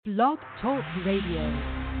Blog Talk Radio.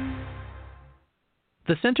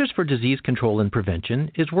 The Centers for Disease Control and Prevention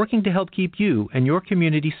is working to help keep you and your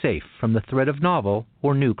community safe from the threat of novel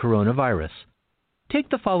or new coronavirus. Take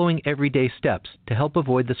the following everyday steps to help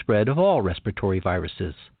avoid the spread of all respiratory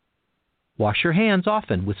viruses. Wash your hands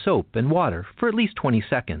often with soap and water for at least 20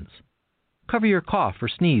 seconds. Cover your cough or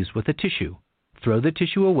sneeze with a tissue. Throw the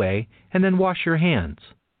tissue away and then wash your hands.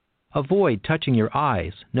 Avoid touching your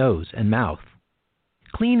eyes, nose, and mouth.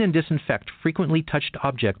 Clean and disinfect frequently touched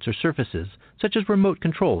objects or surfaces, such as remote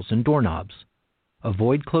controls and doorknobs.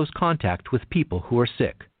 Avoid close contact with people who are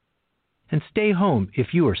sick. And stay home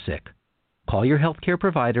if you are sick. Call your healthcare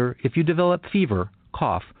provider if you develop fever,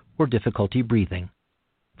 cough, or difficulty breathing.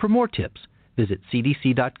 For more tips, visit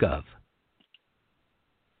cdc.gov.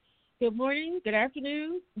 Good morning, good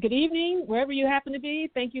afternoon, good evening, wherever you happen to be.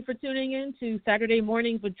 Thank you for tuning in to Saturday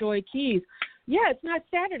Mornings with Joy Keys. Yeah, it's not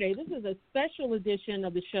Saturday. This is a special edition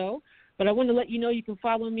of the show, but I want to let you know you can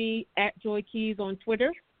follow me at Joy Keys on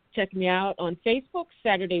Twitter. Check me out on Facebook,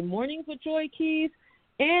 Saturday Mornings with Joy Keys,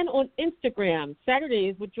 and on Instagram,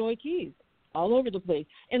 Saturdays with Joy Keys, all over the place.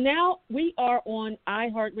 And now we are on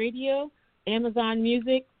iHeartRadio, Amazon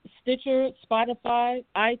Music, Stitcher, Spotify,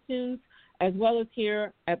 iTunes, as well as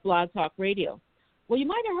here at Blog Talk Radio. Well, you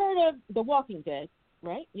might have heard of The Walking Dead,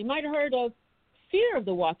 right? You might have heard of Fear of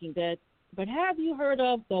the Walking Dead, but have you heard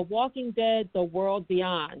of The Walking Dead, The World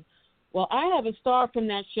Beyond? Well, I have a star from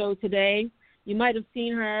that show today. You might have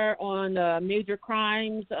seen her on Major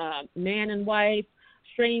Crimes, Mann and Wife,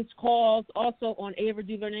 Strange Calls, also on Ava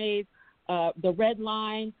DuVernay's The Red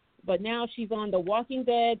Line, but now she's on The Walking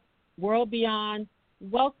Dead, World Beyond.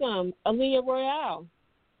 Welcome, Aliyah Royale.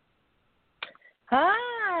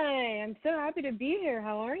 Hi, I'm so happy to be here.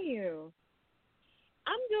 How are you?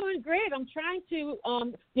 I'm doing great. I'm trying to,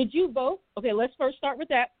 did you vote? Okay, let's first start with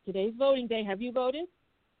that. Today's voting day. Have you voted?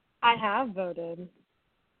 I have voted.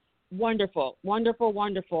 Wonderful, wonderful,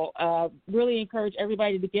 wonderful. Really encourage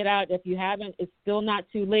everybody to get out. If you haven't, it's still not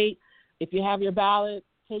too late. If you have your ballot,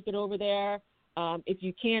 take it over there. If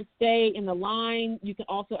you can't stay in the line, you can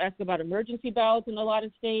also ask about emergency ballots in a lot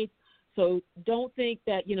of states. So don't think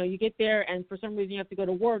that, you get there and for some reason you have to go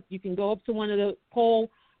to work. You can go up to one of the poll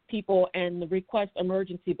people and request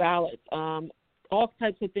emergency ballots. All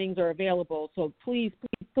types of things are available. So please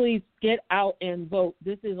get out and vote.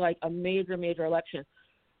 This is like a major, major election.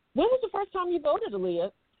 When was the first time you voted,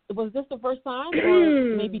 Aliyah? Was this the first time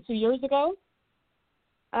or maybe 2 years ago?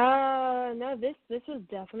 No, this was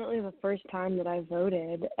definitely the first time that I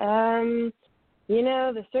voted.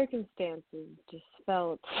 The circumstances just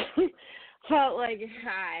felt like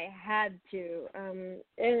I had to,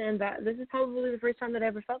 and that this is probably the first time that I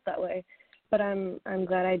ever felt that way. But I'm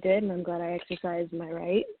glad I did, and I'm glad I exercised my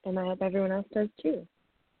right, and I hope everyone else does too.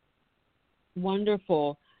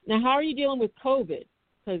 Wonderful. Now, how are you dealing with COVID?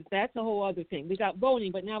 Because that's a whole other thing. We got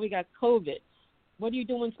voting, but now we got COVID. What are you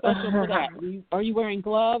doing special for that? Are you wearing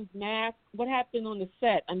gloves, masks? What happened on the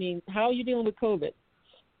set? I mean, how are you dealing with COVID?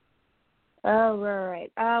 Oh,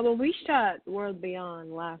 right. Well, we shot World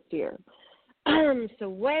Beyond last year. So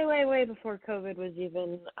way, way, way before COVID was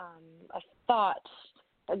even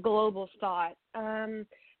a global thought.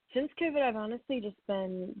 Since COVID, I've honestly just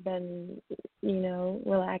been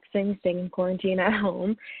relaxing, staying in quarantine at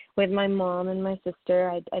home with my mom and my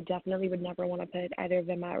sister. I definitely would never want to put either of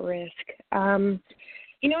them at risk.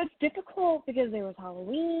 It's difficult because there was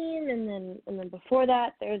Halloween, and then before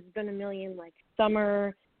that, there's been a million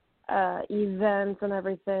summer events and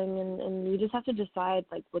everything, and you just have to decide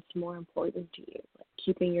what's more important to you,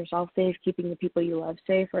 keeping yourself safe, keeping the people you love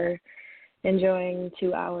safe, or enjoying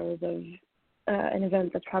 2 hours of an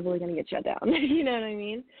event that's probably going to get shut down. You know what I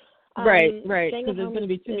mean? Right, because there's going to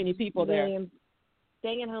be too many people there.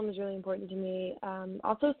 Staying at home is really important to me.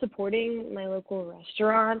 Also supporting my local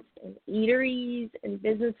restaurants and eateries and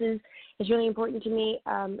businesses is really important to me.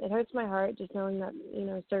 It hurts my heart just knowing that,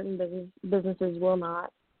 certain businesses will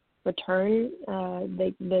not return.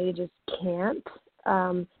 They just can't.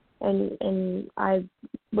 And I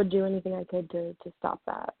would do anything I could to stop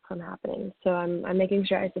that from happening. So I'm making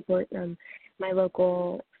sure I support my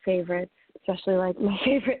local favorites, especially my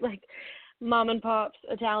favorite mom and pop's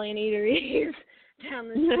Italian eateries down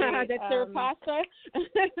the street. That serve pasta?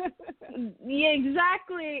 Yeah,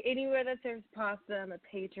 exactly. Anywhere that serves pasta, I'm a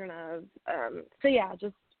patron of. So yeah,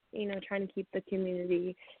 just trying to keep the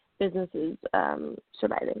community businesses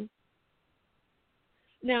surviving.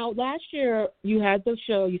 Now, last year you had the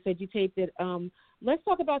show. You said you taped it. Let's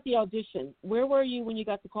talk about the audition. Where were you when you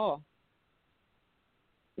got the call?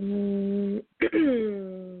 The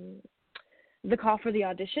call for the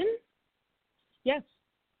audition? Yes.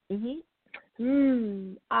 Mm-hmm.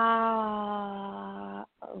 Where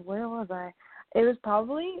was I? It was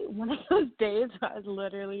probably one of those days where I was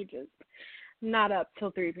literally just not up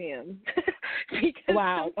till 3 p.m.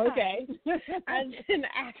 Wow. Okay. As an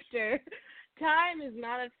actor, time is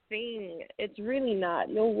not a thing. It's really not.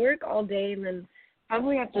 You'll work all day and then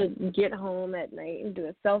probably have to get home at night and do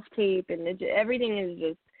a self-tape, and everything is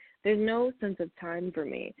just, there's no sense of time for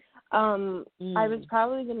me. I was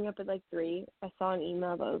probably getting up at like 3. I saw an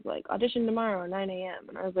email that was like, audition tomorrow at 9 a.m.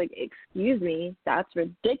 And I was like, excuse me, that's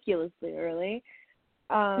ridiculously early.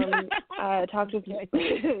 I talked with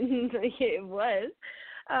it was.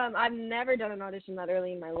 I've never done an audition that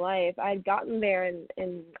early in my life. I'd gotten there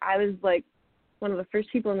and I was like one of the first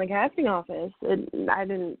people in the casting office. And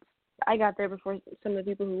I got there before some of the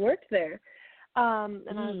people who worked there.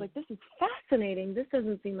 And I was like, this is fascinating. This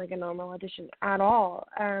doesn't seem like a normal audition at all.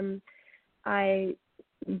 I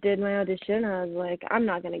did my audition. I was like, I'm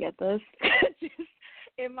not going to get this. Just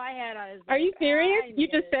in my head, I was like, are you serious? You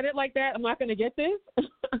just said it like that? I'm not going to get this?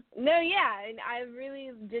 No, yeah. And I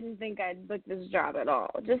really didn't think I'd book this job at all.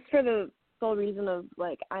 Just for the sole reason of,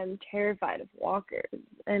 like, I'm terrified of walkers.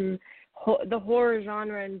 And the horror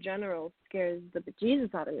genre in general scares the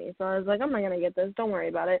bejesus out of me. So I was like, I'm not going to get this. Don't worry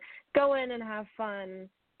about it. Go in and have fun.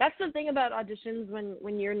 That's the thing about auditions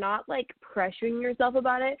when you're not, like, pressuring yourself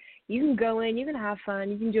about it. You can go in, you can have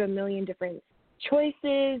fun, you can do a million different choices.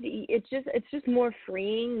 It's just more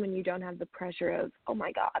freeing when you don't have the pressure of, oh,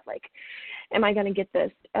 my God, like, am I going to get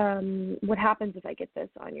this? What happens if I get this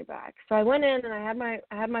on your back? So I went in and I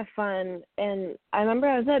had my fun, and I remember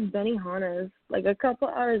I was at Benihana's like a couple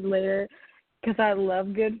hours later because I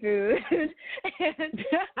love good food. And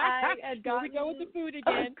I had gotten... Here we go with the food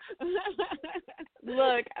again.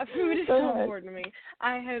 Look, food is so important to me.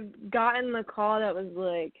 I had gotten the call that was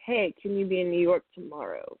like, hey, can you be in New York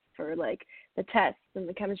tomorrow for, like, the tests and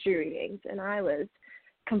the chemistry readings? And I was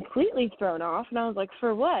completely thrown off, and I was like,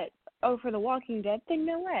 for what? Oh, for the Walking Dead thing?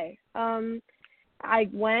 No way. I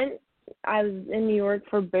went. I was in New York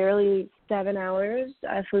for barely 7 hours.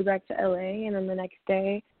 I flew back to L.A., and then the next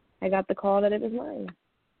day I got the call that it was mine.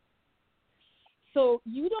 So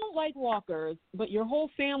you don't like walkers, but your whole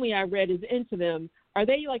family, I read, is into them. Are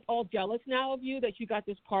they, like, all jealous now of you that you got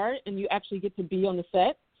this part and you actually get to be on the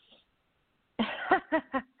set?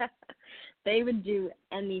 They would do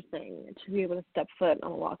anything to be able to step foot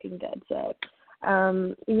on a Walking Dead set.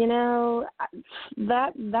 You know,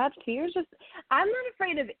 that fear is just, I'm not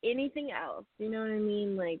afraid of anything else. You know what I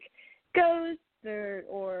mean? Like ghosts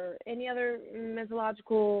or any other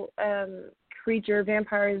mythological creature,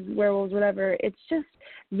 vampires, werewolves, whatever. It's just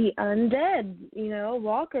the undead, you know,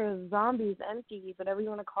 walkers, zombies, entities, whatever you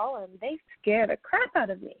want to call them. They scare the crap out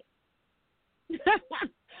of me.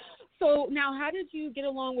 So now, how did you get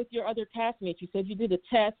along with your other castmates? You said you did a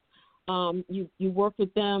test. You worked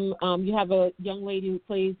with them. You have a young lady who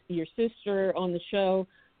plays your sister on the show.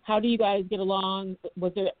 How do you guys get along?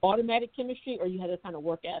 Was there automatic chemistry, or you had to kind of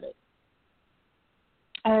work at it?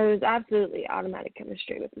 It was absolutely automatic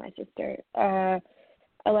chemistry with my sister.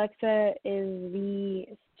 Alexa is the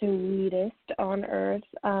sweetest on earth.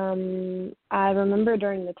 I remember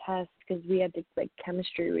during the test, because we had to, like,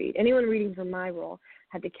 chemistry read. Anyone reading for my role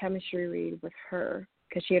had to chemistry read with her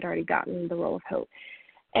because she had already gotten the role of Hope.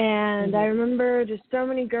 And I remember just so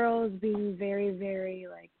many girls being very, very,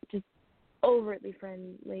 like, just overtly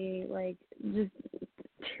friendly, like, just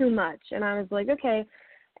too much. And I was like, okay,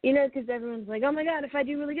 you know, because everyone's like, oh, my God, if I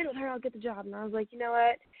do really good with her, I'll get the job. And I was like, you know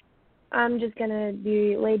what? I'm just going to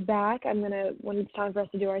be laid back. When it's time for us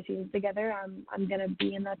to do our scenes together, I'm going to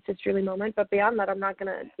be in that sisterly moment. But beyond that, I'm not going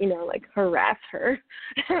to, you know, like, harass her.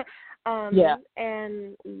 And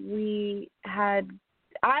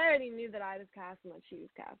I already knew that I was cast and that she was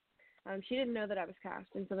cast. She didn't know that I was cast.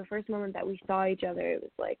 And so the first moment that we saw each other, it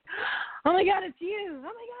was like, oh, my God, it's you. Oh, my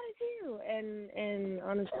God, it's you. And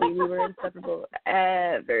honestly, we were inseparable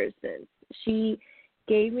ever since. She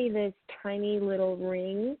gave me this tiny little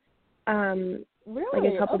ring like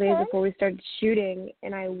a couple days before we started shooting,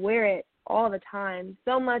 and I wear it all the time,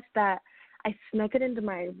 so much that I snuck it into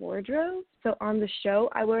my wardrobe. So on the show,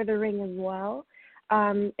 I wear the ring as well.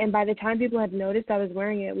 And by the time people had noticed I was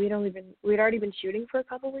wearing it, we'd already been shooting for a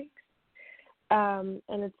couple weeks. And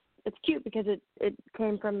it's cute because it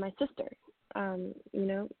came from my sister, you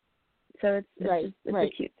know. So it's a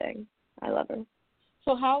cute thing. I love her.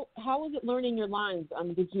 So how was it learning your lines?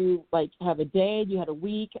 Did you, like, have a day? You had a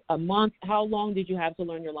week, a month? How long did you have to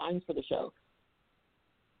learn your lines for the show?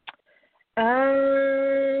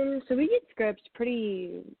 So we get scripts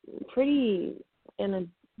pretty soon in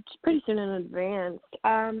advance.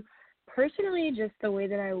 Personally, just the way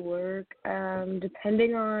that I work,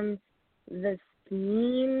 depending on the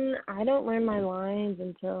scene, I don't learn my lines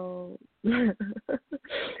until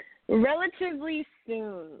relatively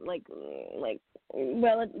soon, like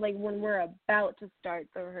when we're about to start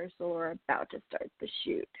the rehearsal or about to start the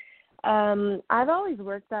shoot. I've always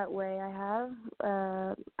worked that way. I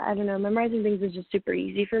don't know, memorizing things is just super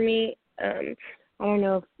easy for me. I don't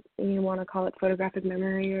know if you want to call it photographic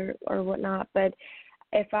memory or whatnot, but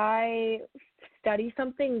if I study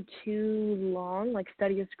something too long, like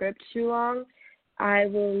study a script too long, I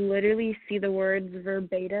will literally see the words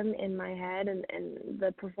verbatim in my head, and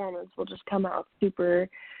the performance will just come out super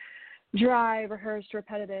dry, rehearsed,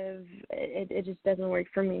 repetitive. It just doesn't work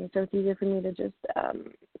for me. So it's easier for me to just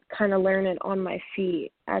kind of learn it on my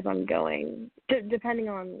feet as I'm going, depending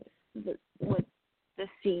on what the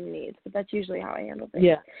scene needs. But that's usually how I handle things.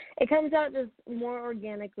 Yeah. It comes out just more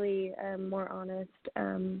organically, more honest.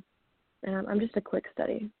 I'm just a quick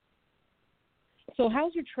study. So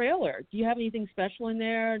how's your trailer? Do you have anything special in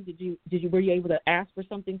there? Were you able to ask for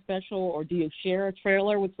something special, or do you share a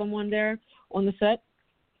trailer with someone there on the set?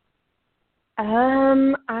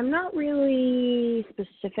 I'm not really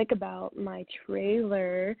specific about my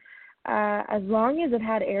trailer. As long as it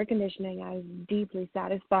had air conditioning, I was deeply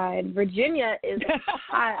satisfied. Virginia is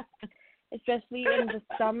hot, especially in the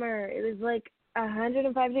summer. It was like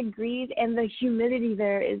 105 degrees, and the humidity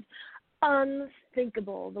there is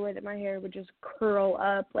unthinkable. The way that my hair would just curl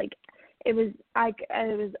up, like it was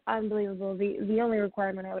unbelievable. The only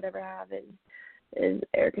requirement I would ever have is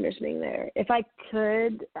air conditioning there. If I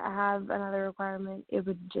could have another requirement, it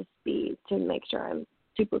would just be to make sure I'm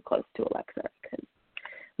super close to Alexa, because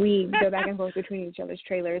we go back and forth between each other's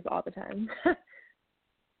trailers all the time.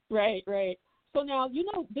 Right. So now,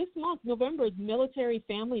 this month, November, is Military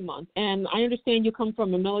Family Month, and I understand you come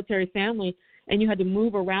from a military family and you had to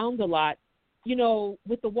move around a lot.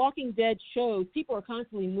 With the Walking Dead shows, people are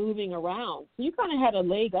constantly moving around. So you kind of had a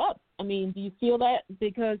leg up. I mean, do you feel that?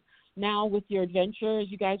 Because now with your adventures,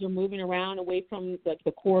 you guys are moving around away from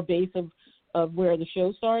the core base of where the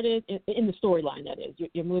show started, in the storyline, that is.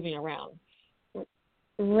 You're moving around.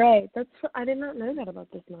 Right. I did not know that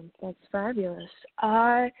about this month. That's fabulous.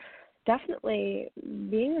 Definitely,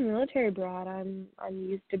 being a military brat, I'm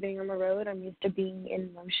used to being on the road. I'm used to being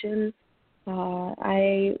in motion.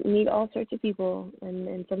 I meet all sorts of people,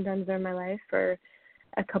 and sometimes they're in my life for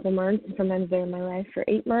a couple months, and sometimes they're in my life for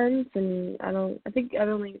 8 months. And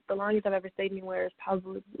the longest I've ever stayed anywhere is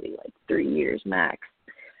probably like 3 years max.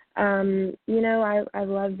 I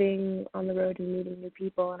love being on the road and meeting new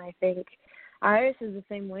people, and I think Iris is the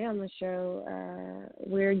same way on the show.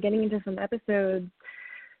 We're getting into some episodes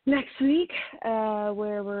next week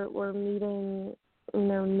where we're meeting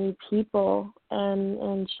new people,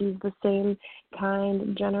 and she's the same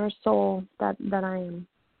kind, generous soul that I am.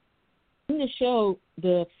 In the show,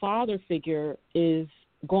 the father figure is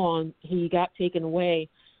gone. He got taken away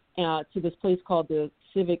to this place called the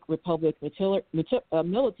Civic Republic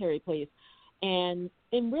military place. And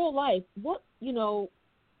in real life, what,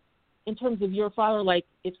 in terms of your father, like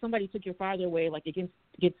if somebody took your father away, like against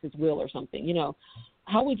his will or something,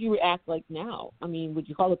 how would you react like now? I mean, would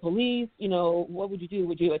you call the police? What would you do?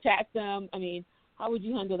 Would you attack them? I mean, how would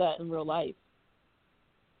you handle that in real life?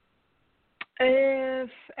 If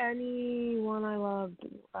anyone I loved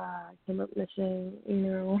came up missing,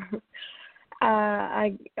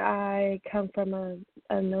 I come from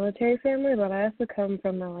a military family, but I also come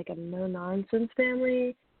from a no-nonsense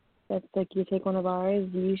family. That's like, you take one of ours,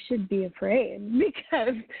 you should be afraid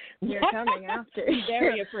because we're coming after you.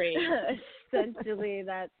 Very afraid. Essentially,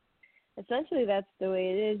 that's the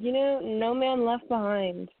way it is. No man left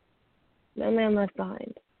behind. No man left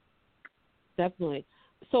behind. Definitely.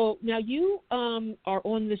 So now you are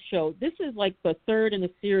on this show. This is like the third in a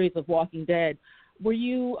series of Walking Dead. Were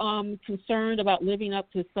you concerned about living up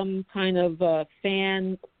to some kind of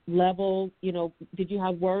fan level? Did you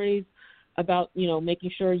have worries about,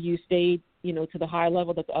 making sure you stayed, to the high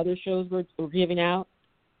level that the other shows were giving out?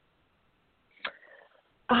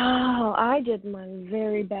 Oh, I did my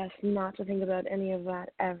very best not to think about any of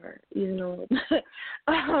that ever, even a little bit.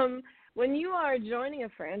 When you are joining a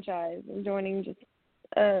franchise and joining just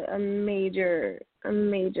a major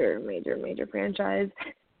franchise,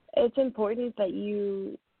 it's important that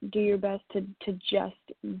you do your best to just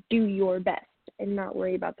do your best and not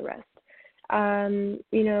worry about the rest.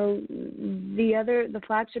 The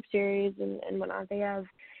flagship series and whatnot, they have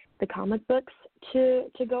the comic books to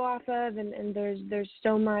go off of, and there's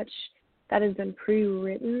so much that has been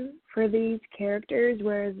pre-written for these characters,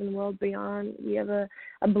 whereas in World Beyond we have a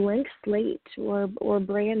blank slate or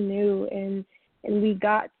brand new, and we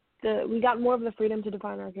got more of the freedom to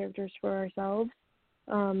define our characters for ourselves.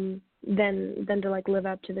 than to like live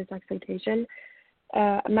up to this expectation.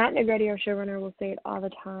 Matt Negretti, our showrunner, will say it all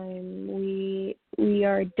the time. We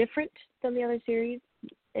are different than the other series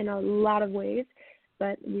in a lot of ways,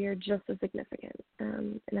 but we are just as significant,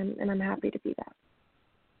 and I'm happy to be that.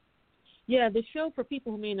 Yeah, the show, for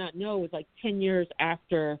people who may not know, is like 10 years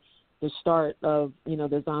after the start of,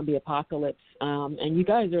 the zombie apocalypse, and you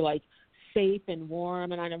guys are like safe and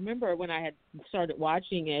warm. And I remember when I had started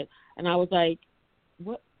watching it, and I was like,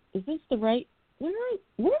 "What is this? The right? What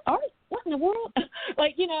in the world?"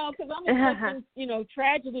 Like, because I'm expecting,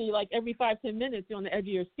 tragedy like every 5-10 minutes. You're on the edge of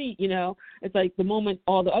your seat. It's like the moment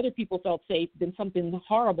all the other people felt safe, then something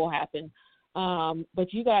horrible happened.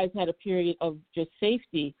 But you guys had a period of just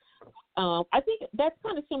safety. I think that's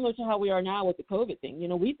kind of similar to how we are now with the COVID thing.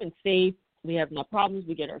 We've been safe. We have no problems.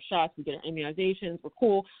 We get our shots. We get our immunizations. We're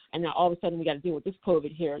cool. And now all of a sudden we got to deal with this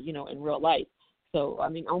COVID here, in real life. So, I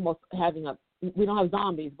mean, almost we don't have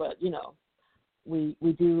zombies, but, we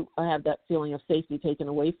do have that feeling of safety taken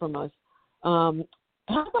away from us. How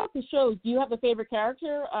about the shows? Do you have a favorite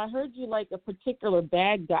character? I heard you like a particular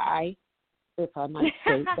bad guy, if I might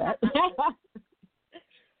say that.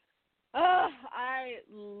 Oh, I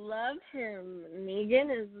love him. Negan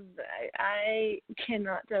I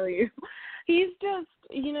cannot tell you. He's just,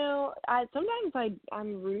 sometimes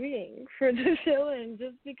I'm rooting for the villain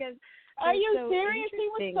just because. Are you serious? He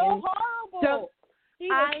was so horrible. He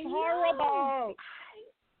was horrible.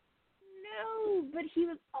 No, but he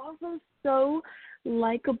was also so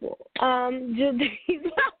likable. He's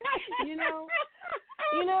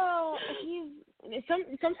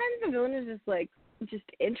sometimes the villain is just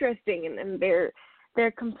interesting and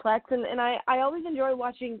they're complex and I always enjoy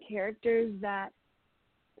watching characters that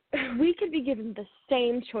we could be given the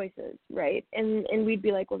same choices, right? And we'd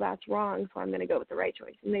be like, well, that's wrong, so I'm going to go with the right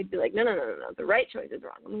choice. And they'd be like, no, the right choice is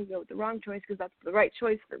wrong. I'm going to go with the wrong choice because that's the right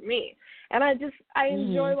choice for me. And I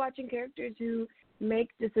enjoy watching characters who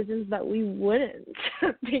make decisions that we wouldn't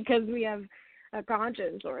because we have a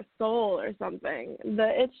conscience or a soul or something.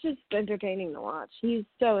 It's just entertaining to watch. He's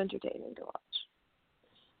so entertaining to watch.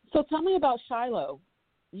 So tell me about Shiloh.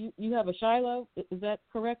 You have a Shiloh? Is that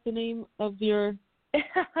correct, the name of your... Yeah.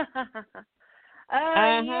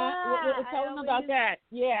 Tell them about that.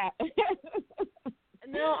 Yeah.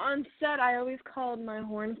 No, on set, I always called my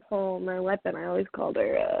horn pole my weapon. I always called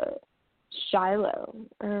her Shiloh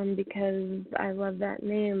because I love that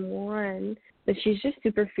name, one. But she's just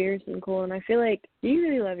super fierce and cool. And I feel like, do you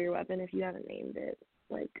really love your weapon if you haven't named it?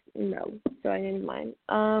 Like, no. So I named mine.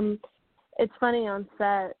 It's funny on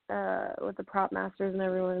set with the prop masters and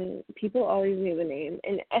everyone, people always knew the name.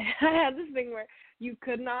 And I had this thing where you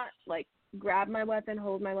could not, like, grab my weapon,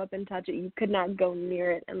 hold my weapon, touch it. You could not go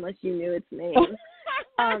near it unless you knew its name.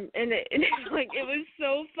 And it was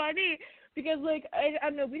so funny because, like, I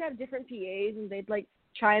don't know, we'd have different PAs and they'd, like,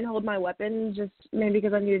 try and hold my weapon just maybe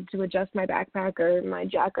because I needed to adjust my backpack or my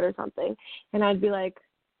jacket or something. And I'd be like,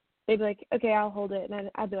 they'd be like, okay, I'll hold it.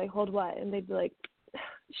 And I'd be like, hold what? And they'd be like,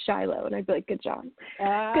 Shiloh. And I'd be like, good job. Good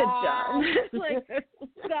job. Like,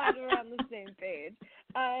 glad we're on the same page.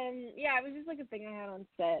 Yeah, it was just like a thing I had on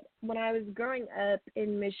set. When I was growing up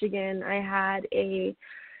in Michigan, I had a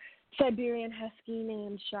Siberian Husky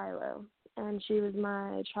named Shiloh, and she was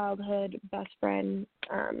my childhood best friend.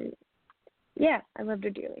 Yeah, I loved her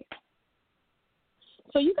dearly.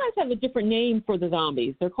 So you guys have a different name for the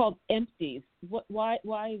zombies. They're called empties. Why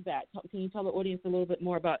is that? Can you tell the audience a little bit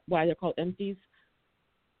more about why they're called empties?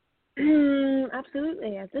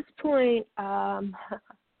 Absolutely. At this point,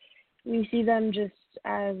 we see them just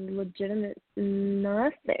as legitimate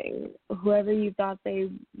nothing. Whoever you thought they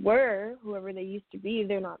were, whoever they used to be,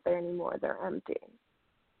 they're not there anymore. They're empty.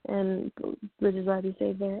 And which is why we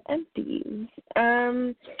say they're empties.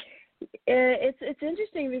 It's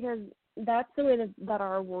interesting because that's the way that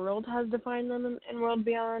our world has defined them in World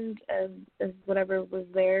Beyond, as whatever was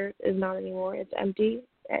there is not anymore. It's empty.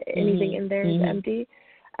 Anything in there is empty.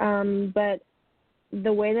 But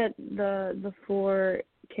the way that the four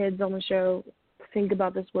kids on the show think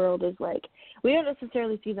about this world is like, we don't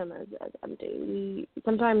necessarily see them as empty. We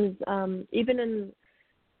sometimes, even in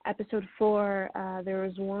episode 4, there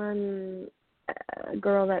was one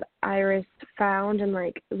girl that Iris found, and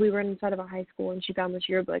like we were inside of a high school and she found this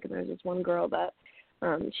yearbook, and there was this one girl that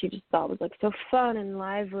she just thought was like so fun and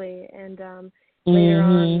lively, and later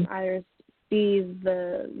on Iris sees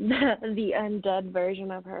the undead version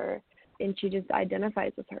of her, and she just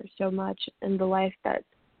identifies with her so much in the life that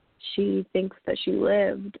she thinks that she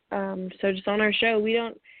lived. So just on our show, we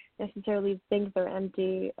don't necessarily think they're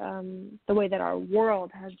empty the way that our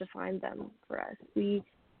world has defined them for us.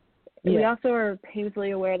 we also are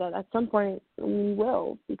painfully aware that at some point we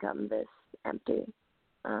will become this empty.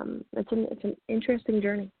 It's an interesting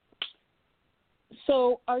journey.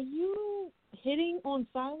 So are you hitting on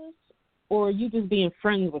Silas, or are you just being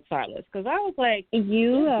friends with Silas? Because I was like,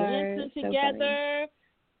 you are dancing so together,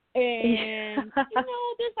 and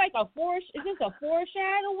there's like is this a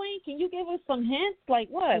foreshadowing? Can you give us some hints? Like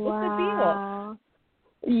what? Wow. What's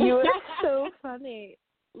the deal? You are so funny.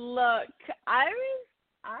 Look, Iris.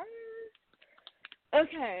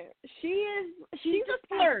 Okay, she's a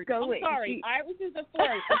flirt. I'm going. sorry, Iris is a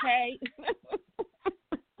flirt. Okay.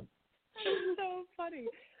 That's so funny.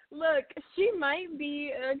 Look, she might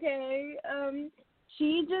be okay.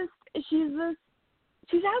 She's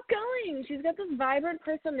outgoing. She's got this vibrant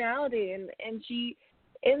personality, and she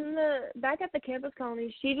back at the campus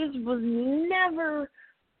colony, she just was never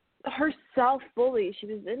herself fully. She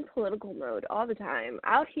was in political mode all the time.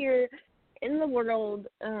 Out here in the world,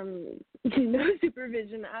 no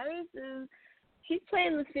supervision. She's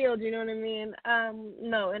playing the field, you know what I mean?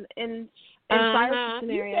 No, in Silas'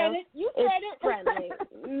 scenario, you said it. Friendly.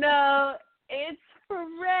 No, it's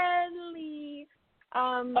friendly.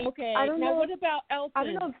 Okay. I don't now, know. what about Elton? I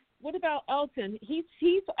don't know. What about Elton? He's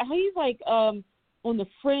like on the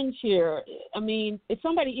fringe here. I mean, if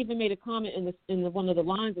somebody even made a comment in one of the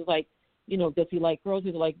lines is like, does he like girls?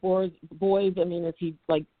 Does he like boys? I mean, is he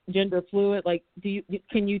like gender fluid? Like,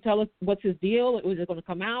 can you tell us what's his deal? Was it going to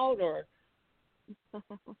come out or? Okay.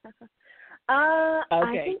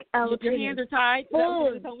 I think Elton. Your hands are tied. Is that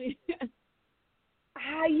what you told me?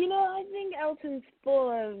 I think Elton's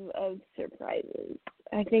full of surprises.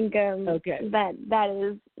 I think that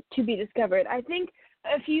is to be discovered. I think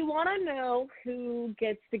if you want to know who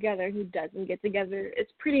gets together, who doesn't get together,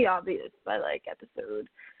 it's pretty obvious by like episode.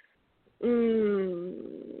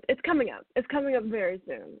 It's coming up. It's coming up very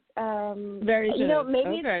soon. Very soon.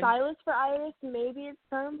 Maybe it's Silas for Iris. Maybe it's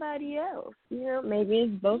somebody else. Maybe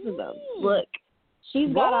it's both of them. Look,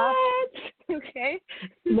 she's got options. Okay.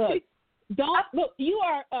 Look, you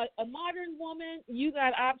are a modern woman. You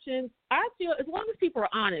got options. I feel as long as people are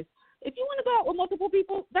honest. If you want to go out with multiple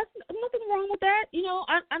people, that's nothing wrong with that.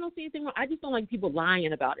 I don't see anything wrong. I just don't like people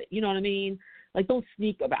lying about it. You know what I mean? Like, don't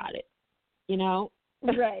sneak about it.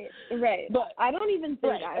 Right. But I don't even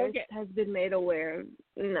think Iris okay. has been made aware.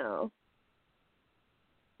 No.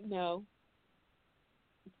 Are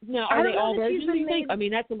they all virgins, you think? I mean,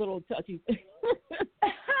 that's a little touchy.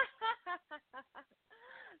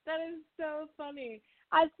 That is so funny.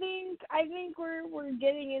 I think we're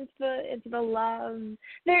getting into the love.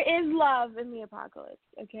 There is love in the apocalypse,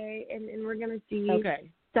 okay? And we're gonna see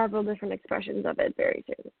several different expressions of it very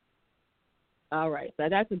soon. All right, so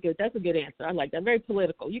that's a good answer. I like that. Very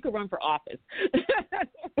political. You could run for office.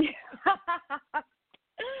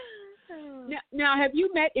 Now, have you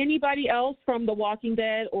met anybody else from The Walking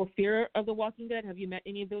Dead or Fear of the Walking Dead? Have you met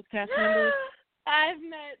any of those cast members? I've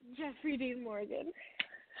met Jeffrey Dean Morgan.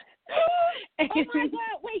 Oh my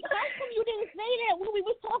God! Wait, how come you didn't say that when we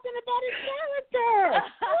was talking about his character?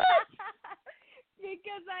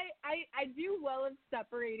 Because I do well of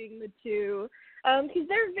separating the two, because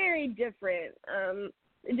they're very different.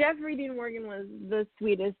 Jeffrey Dean Morgan was the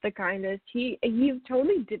sweetest, the kindest. He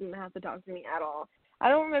totally didn't have to talk to me at all. I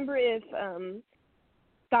don't remember if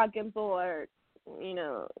Scott Gimple, or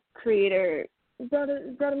creator, brought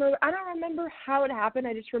him over. I don't remember how it happened.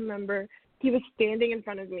 I just remember he was standing in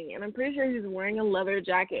front of me, and I'm pretty sure he was wearing a leather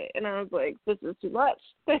jacket, and I was like, this is too much.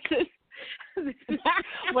 This is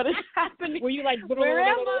what is happening? Were you like, where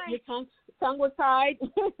am I? Your tongue was tied? I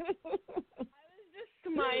was just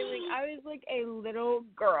smiling. I was like a little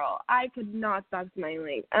girl. I could not stop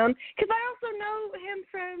smiling. Because I also know him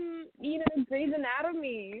from, Grey's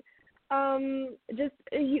Anatomy.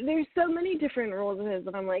 There's so many different roles of his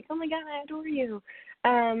that I'm like, oh my God, I adore you.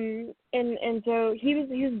 And so he was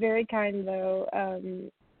very kind though.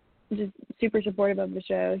 Just super supportive of the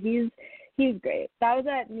show. He's great. That was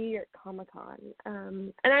at New York Comic-Con.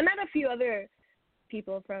 And I met a few other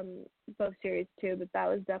people from both series too, but that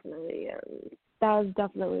was definitely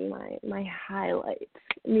my highlight,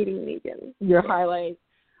 meeting Negan. Your highlight.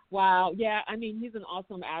 Wow. Yeah, I mean, he's an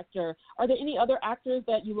awesome actor. Are there any other actors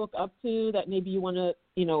that you look up to that maybe you want to,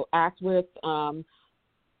 act with on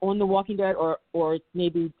The Walking Dead, or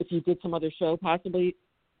maybe if you did some other show possibly?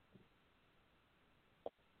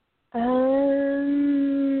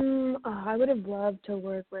 I would have loved to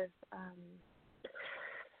work with,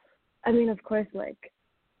 of course, like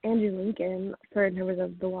Andrew Lincoln for in terms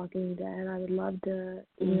of The Walking Dead. I would love to,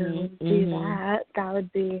 do that. That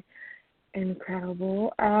would be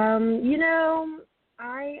incredible. I'm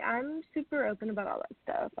super open about all that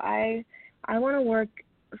stuff. I want to work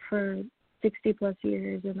for 60 plus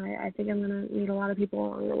years, and I think I'm going to meet a lot of people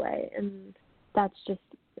along the way, and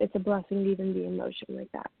it's a blessing to even be in motion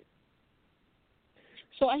like that.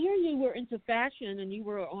 So I hear you were into fashion and you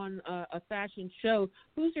were on a fashion show.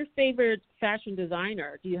 Who's your favorite fashion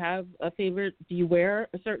designer? Do you have a favorite? Do you wear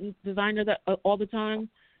a certain designer that all the time?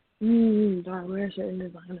 Do I wear a certain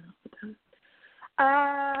designer all the time?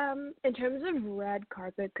 In terms of red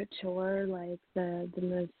carpet couture, like the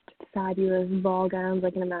most fabulous ball gowns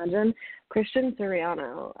I can imagine, Christian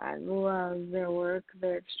Siriano. I love their work.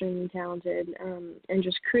 They're extremely talented and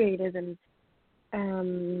just creative, and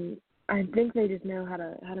I think they just know how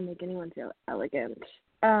to make anyone feel elegant.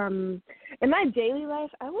 In my daily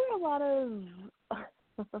life, I wear a lot of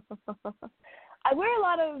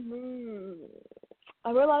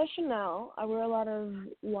Chanel. I wear a lot of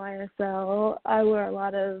YSL. I wear a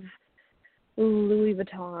lot of Louis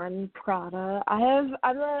Vuitton, Prada. I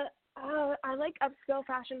like upscale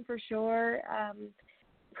fashion for sure.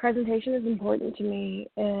 Presentation is important to me.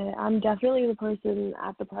 I'm definitely the person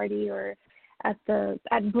at the party or at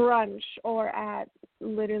brunch or at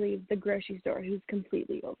literally the grocery store who's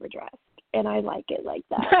completely overdressed, and I like it like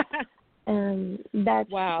that. And that's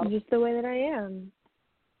just the way that I am.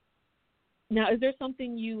 Now, is there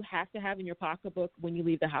something you have to have in your pocketbook when you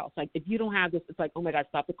leave the house? Like, if you don't have this, it's like, oh my God,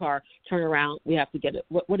 stop the car, turn around, we have to get it.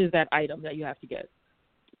 What is that item that you have to get?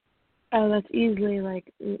 Oh, that's easily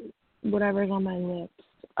like whatever's on my lips.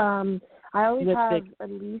 I always Lipstick. have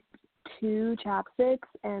at least 2 chapsticks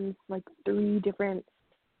and like 3 different,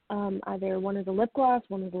 either one is a lip gloss,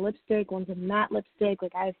 one is a lipstick, one's a matte lipstick.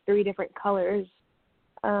 Like I have 3 different colors.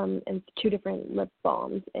 And 2 different lip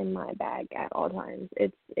balms in my bag at all times.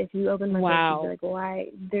 It's if you open my lips, you'll be like,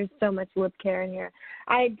 why? There's so much lip care in here.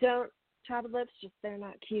 I don't chop lips, just they're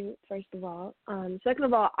not cute, first of all. Second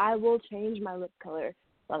of all, I will change my lip color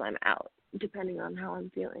while I'm out, depending on how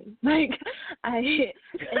I'm feeling. Like, it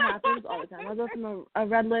happens all the time. I'll go from a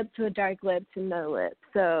red lip to a dark lip to no lip.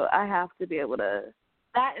 So I have to be able to,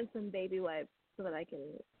 that and some baby wipes so that I can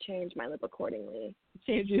change my lip accordingly.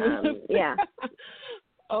 Change your lip. Yeah.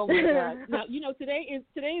 Oh my God! Now today is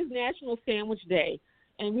National Sandwich Day,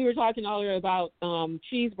 and we were talking earlier about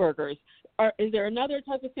cheeseburgers. Is there another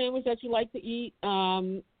type of sandwich that you like to eat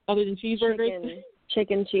other than cheeseburgers?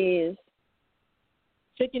 Chicken cheese.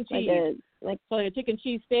 Chicken cheese. Like a chicken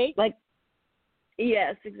cheese steak. Like,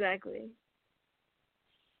 yes, exactly.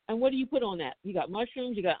 And what do you put on that? You got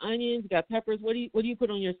mushrooms, you got onions, you got peppers. What do you put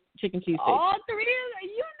on your chicken cheese steak? All 3 of them. I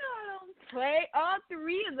don't play all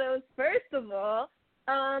 3 of those. First of all.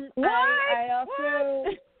 What? I also,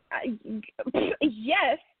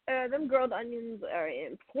 yes, them grilled onions are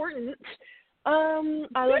important.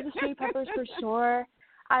 I love the sweet peppers for sure.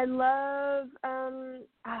 I love,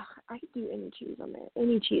 I could do any cheese on there,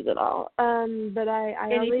 any cheese at all. But I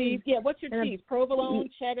any always, cheese? Yeah, what's your cheese? Provolone,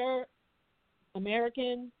 cheddar,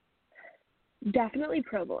 American? Definitely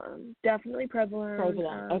provolone.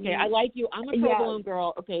 Provolone. Okay, I like you. I'm a provolone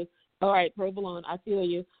girl. Okay. All right, provolone. I feel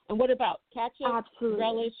you. And what about ketchup, absolutely,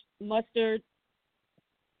 relish, mustard?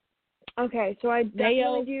 Okay, so I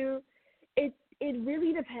mayo? definitely do. It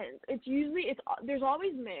really depends. There's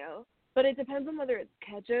always mayo, but it depends on whether it's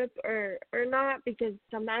ketchup or not, because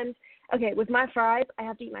sometimes, with my fries, I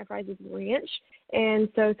have to eat my fries with ranch, and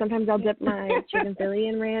so sometimes I'll dip my chicken Philly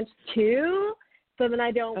in ranch too. So then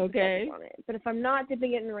I don't put ketchup on it. But if I'm not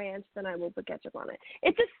dipping it in ranch, then I will put ketchup on it.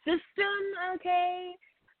 It's a system, okay?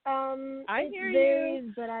 I hear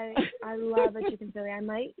you. But I love a chicken Philly. I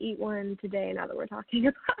might eat one today now that we're talking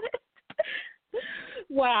about it.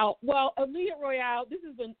 Wow. Well, Aliyah Royale, this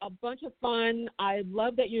has been a bunch of fun. I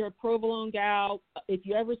love that you're a provolone gal. If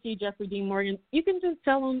you ever see Jeffrey Dean Morgan, you can just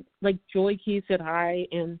tell him, like, Joy Keys said hi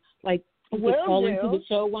and, like, call into the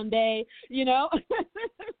show one day,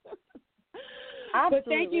 Absolutely. But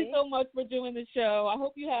thank you so much for doing the show. I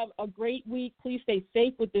hope you have a great week. Please stay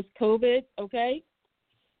safe with this COVID, okay?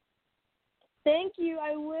 Thank you.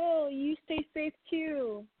 I will. You stay safe,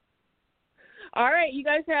 too. All right. You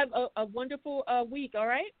guys have a wonderful week, all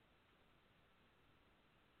right?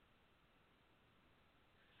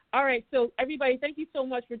 All right. So, everybody, thank you so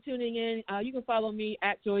much for tuning in. You can follow me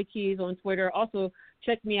at Joy Keys on Twitter. Also,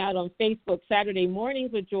 check me out on Facebook, Saturday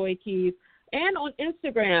Mornings with Joy Keys, and on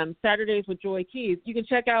Instagram, Saturdays with Joy Keys. You can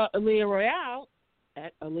check out Aliyah Royale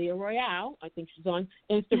at Aliyah Royale. I think she's on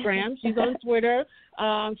Instagram. She's on Twitter.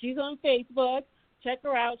 She's on Facebook. Check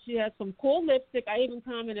her out. She has some cool lipstick. I even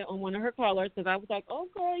commented on one of her colors because I was like, oh,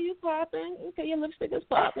 girl, you popping. Okay, your lipstick is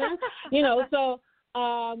popping. So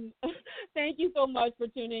thank you so much for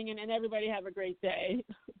tuning in, and everybody have a great day.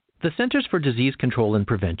 The Centers for Disease Control and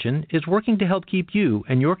Prevention is working to help keep you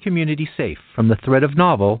and your community safe from the threat of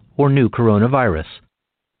novel or new coronavirus.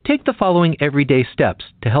 Take the following everyday steps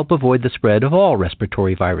to help avoid the spread of all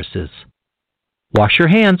respiratory viruses. Wash your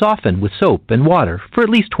hands often with soap and water for at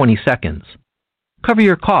least 20 seconds. Cover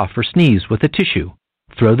your cough or sneeze with a tissue.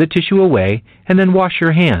 Throw the tissue away and then wash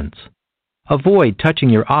your hands. Avoid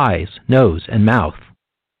touching your eyes, nose, and mouth.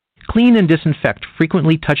 Clean and disinfect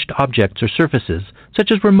frequently touched objects or surfaces,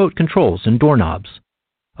 such as remote controls and doorknobs.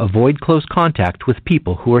 Avoid close contact with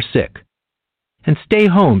people who are sick. And stay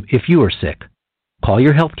home if you are sick. Call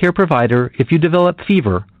your healthcare provider if you develop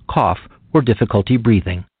fever, cough, or difficulty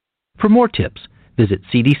breathing. For more tips, visit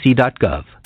cdc.gov.